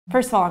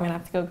First of all, I'm gonna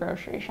have to go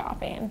grocery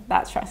shopping.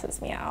 That stresses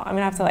me out. I'm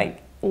gonna have to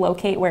like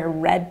locate where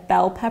red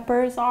bell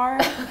peppers are.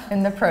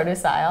 In the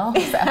produce aisle,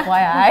 just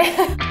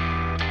FYI.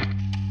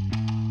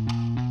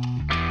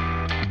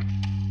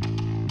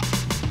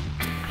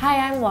 Hi,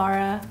 I'm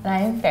Lara. And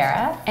I'm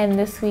Farah. And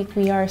this week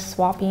we are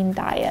swapping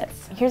diets.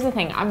 Here's the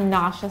thing, I'm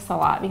nauseous a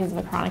lot because of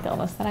a chronic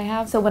illness that I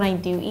have. So when I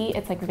do eat,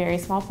 it's like very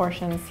small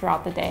portions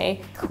throughout the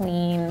day,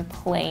 clean,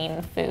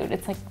 plain food.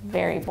 It's like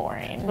very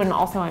boring. But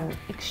also I'm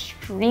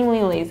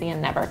extremely lazy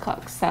and never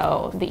cook.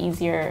 So the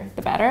easier,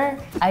 the better.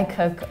 I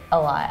cook a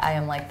lot. I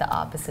am like the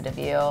opposite of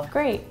you.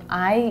 Great.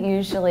 I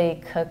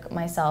usually cook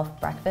myself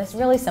breakfast,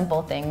 really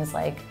simple things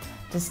like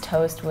just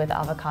toast with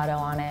avocado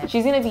on it.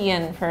 She's gonna be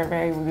in for a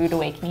very rude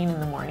awakening in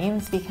the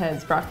mornings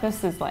because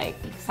breakfast is like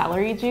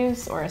celery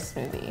juice or a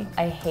smoothie.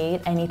 I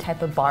hate any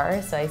type of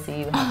bars, so I see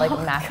you have like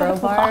macro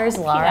bars,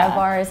 Lara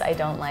bars. I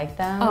don't like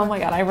them. Oh my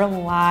God, I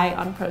rely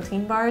on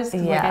protein bars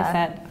because like I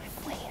said,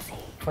 I'm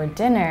lazy. For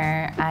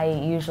dinner, I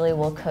usually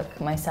will cook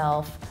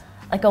myself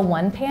like a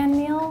one-pan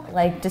meal,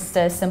 like just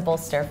a simple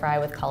stir fry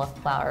with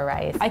cauliflower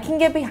rice. I can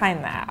get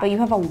behind that, but you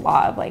have a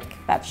lot of like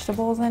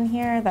vegetables in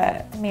here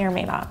that may or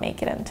may not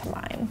make it into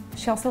mine.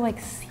 She also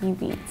likes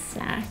seaweed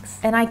snacks.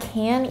 And I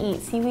can eat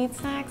seaweed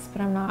snacks,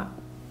 but I'm not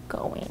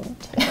going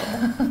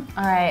to.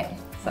 All right,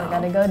 so I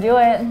gotta go do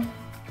it.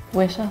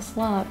 Wish us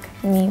luck.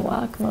 Me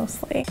luck,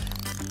 mostly.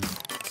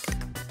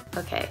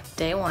 Okay,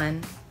 day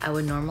one, I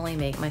would normally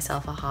make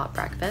myself a hot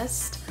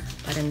breakfast,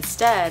 but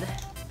instead,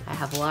 I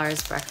have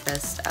Lara's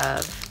breakfast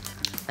of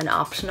an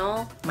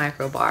optional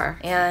micro bar.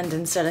 And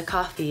instead of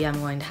coffee, I'm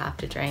going to have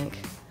to drink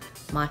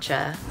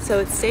matcha. So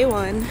it's day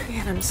one,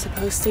 and I'm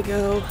supposed to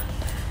go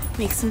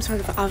make some sort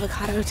of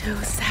avocado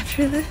toast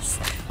after this.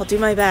 I'll do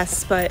my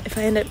best, but if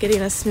I end up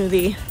getting a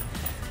smoothie,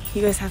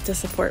 you guys have to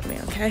support me,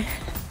 okay?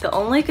 The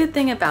only good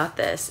thing about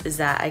this is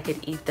that I could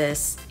eat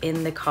this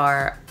in the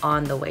car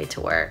on the way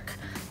to work.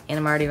 And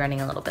I'm already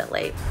running a little bit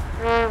late.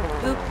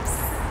 Oops.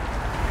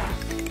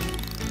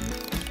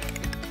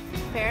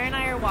 Farah and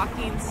I are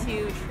walking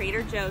to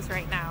Trader Joe's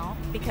right now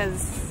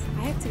because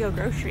I have to go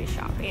grocery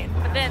shopping.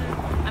 But then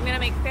I'm gonna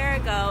make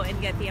Farah go and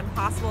get the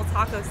Impossible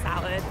taco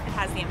salad. It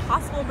has the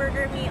Impossible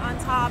burger meat on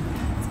top.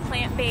 It's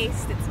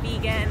plant-based, it's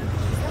vegan.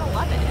 She's gonna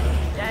love it.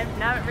 I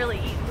haven't really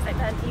eaten because I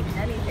haven't eaten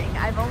anything.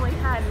 I've only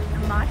had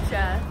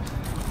matcha.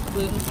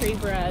 Gluten-free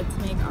bread to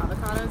make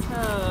avocado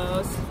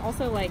toast.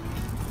 Also like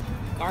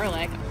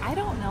garlic. I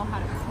don't know how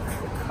to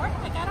cook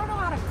garlic. I don't know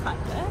how to cut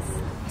this.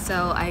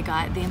 So I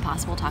got the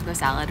Impossible taco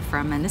salad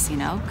from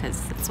Mendocino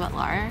because that's what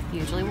Lara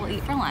usually will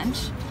eat for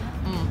lunch.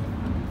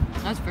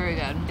 That's very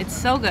good. It's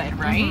so good,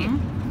 right?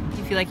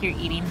 You feel like you're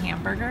eating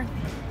hamburger?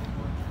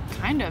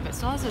 Kind of. It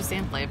still has those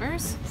same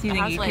flavors. So you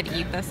think you could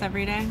eat this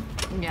every day?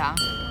 Yeah.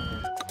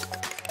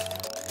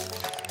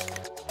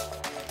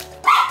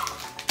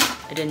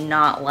 I did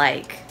not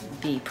like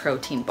the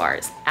protein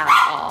bars at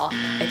all.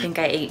 I think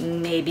I ate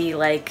maybe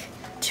like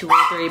 2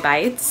 or 3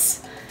 bites.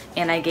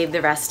 And I gave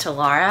the rest to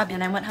Lara,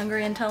 and I went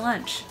hungry until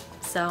lunch.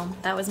 So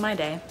that was my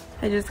day.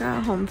 I just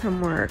got home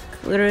from work.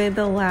 Literally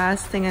the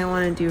last thing I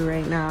want to do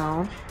right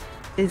now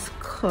is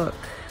cook.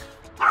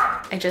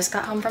 I just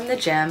got home from the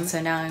gym, so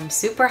now I'm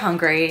super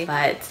hungry,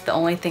 but the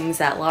only things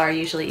that Lara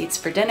usually eats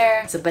for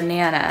dinner is a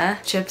banana,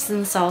 chips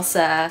and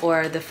salsa,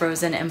 or the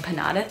frozen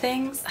empanada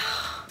things.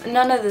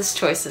 None of these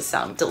choices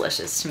sound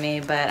delicious to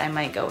me, but I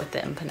might go with the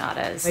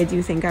empanadas. I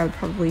do think I would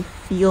probably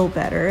feel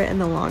better in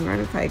the long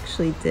run if I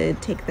actually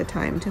did take the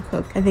time to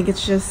cook. I think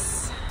it's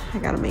just, I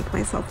gotta make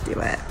myself do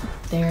it.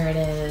 There it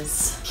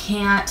is.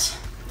 Can't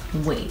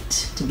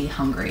wait to be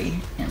hungry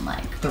in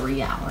like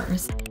 3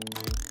 hours.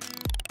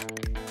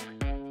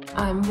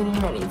 I'm getting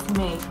ready to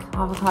make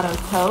avocado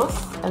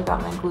toast. I've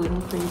got my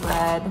gluten-free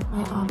bread,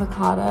 my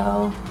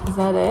avocado. Is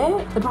that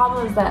it? The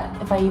problem is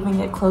that if I even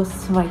get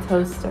close to my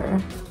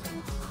toaster,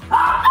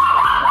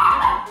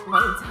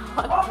 my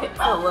dog gets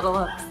a little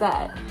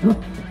upset.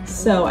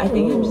 So I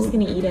think I'm just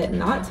gonna eat it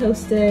not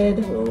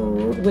toasted,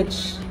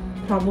 which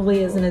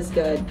probably isn't as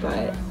good,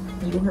 but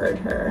you heard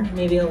her.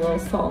 Maybe a little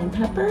salt and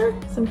pepper,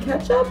 some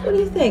ketchup. What do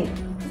you think?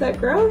 Is that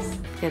gross?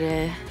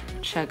 Gonna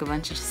chug a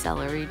bunch of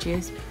celery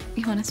juice.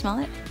 You wanna smell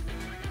it?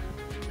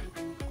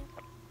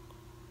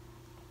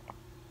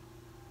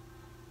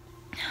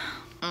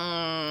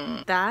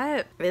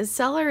 That is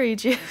celery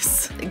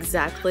juice.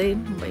 Exactly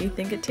what you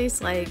think it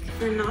tastes like.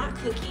 For not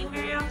cooking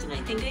very often,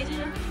 I think I did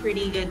a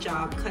pretty good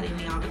job cutting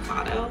the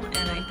avocado,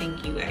 and I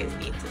think you guys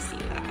need to see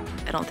that.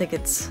 I don't think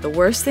it's the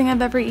worst thing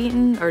I've ever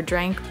eaten or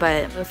drank,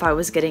 but if I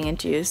was getting a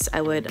juice,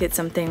 I would get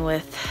something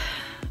with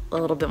a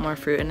little bit more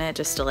fruit in it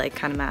just to like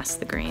kind of mask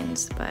the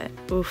greens, but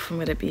oof, I'm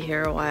gonna be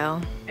here a while.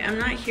 I'm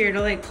not here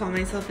to like call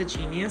myself a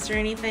genius or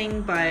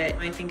anything, but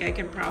I think I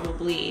could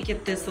probably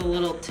get this a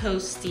little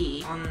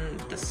toasty on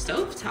the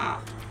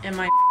stovetop.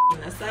 Am I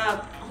f***ing this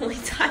up? Only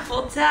time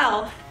will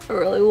tell. I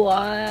really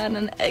want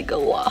an egg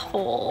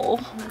waffle.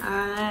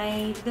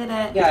 I did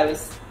it. Yeah, it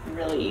was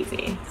really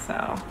easy,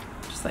 so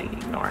just just like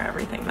ignore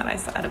everything that I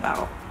said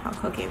about how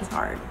cooking's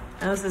hard.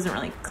 I know this isn't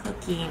really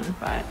cooking,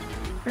 but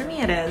for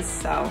me it is,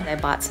 so. I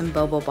bought some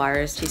boba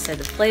bars. She said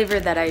the flavor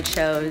that I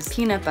chose,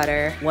 peanut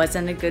butter,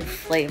 wasn't a good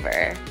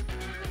flavor.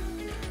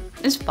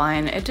 It's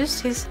fine. It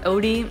just tastes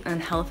oaty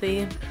and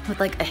healthy with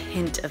like a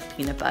hint of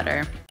peanut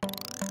butter.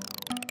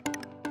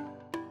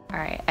 All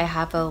right, I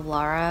have a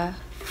Lara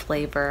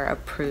flavor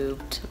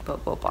approved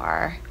boba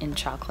bar in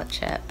chocolate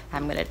chip.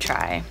 I'm gonna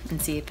try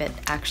and see if it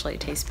actually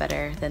tastes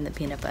better than the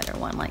peanut butter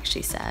one like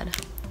she said.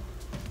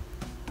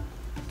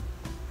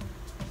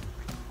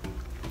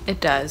 It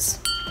does.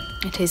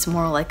 It tastes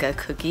more like a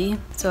cookie,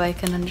 so I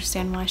can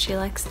understand why she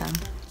likes them.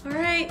 All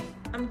right,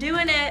 I'm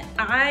doing it.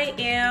 I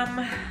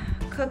am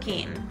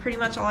cooking. Pretty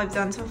much all I've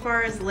done so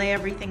far is lay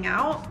everything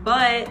out,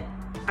 but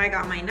I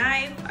got my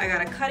knife, I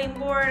got a cutting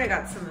board, I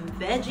got some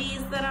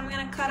veggies that I'm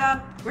gonna cut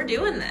up. We're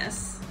doing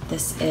this.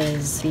 This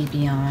is the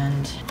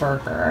Beyond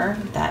Burger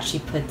that she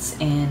puts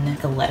in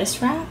the lettuce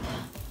wrap.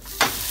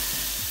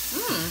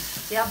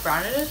 See how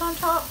brown it is on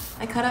top?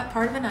 I cut up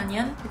part of an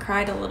onion. I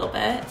cried a little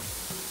bit.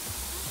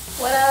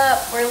 What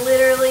up? We're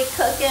literally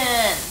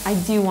cooking. I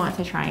do want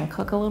to try and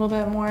cook a little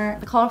bit more.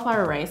 The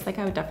cauliflower rice, like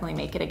I would definitely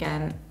make it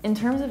again. In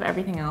terms of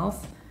everything else,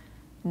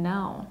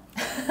 no.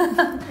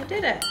 I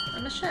did it.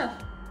 I'm a chef.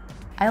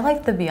 I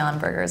like the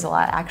Beyond Burgers a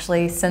lot.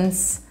 Actually,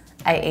 since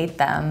I ate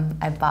them,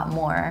 I bought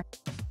more.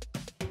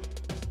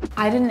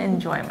 I didn't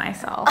enjoy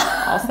myself,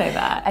 I'll say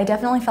that. I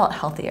definitely felt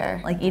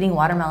healthier. Like eating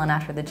watermelon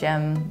after the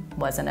gym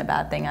wasn't a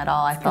bad thing at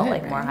all. I felt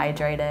like more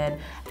hydrated.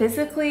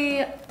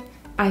 Physically,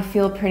 I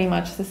feel pretty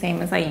much the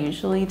same as I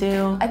usually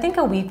do. I think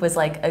a week was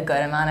like a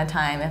good amount of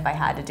time. If I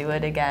had to do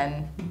it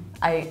again,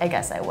 I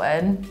guess I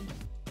would.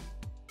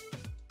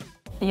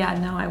 Yeah,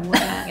 no, I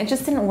wouldn't. It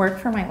just didn't work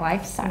for my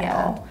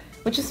lifestyle,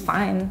 which is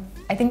fine.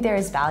 I think there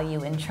is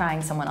value in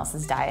trying someone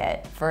else's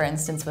diet. For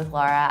instance, with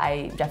Lara,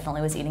 I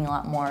definitely was eating a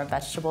lot more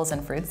vegetables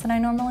and fruits than I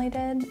normally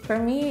did. For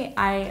me,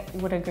 I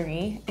would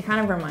agree. It kind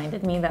of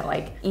reminded me that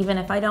like, even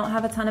if I don't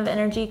have a ton of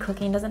energy,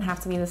 cooking doesn't have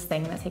to be this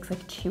thing that takes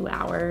like 2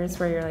 hours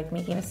where you're like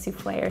making a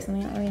souffle or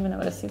something. I don't even know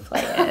what a souffle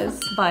is,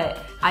 but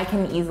I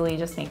can easily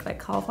just make like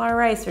cauliflower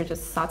rice or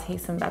just saute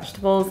some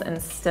vegetables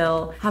and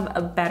still have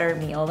a better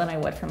meal than I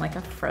would from like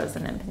a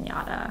frozen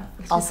empanada.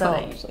 Also,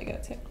 what I usually go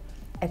to.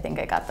 I think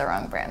I got the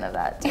wrong brand of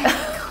that too.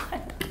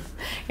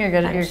 You're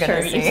gonna I'm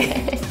sure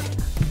see.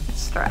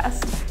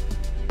 Stressed.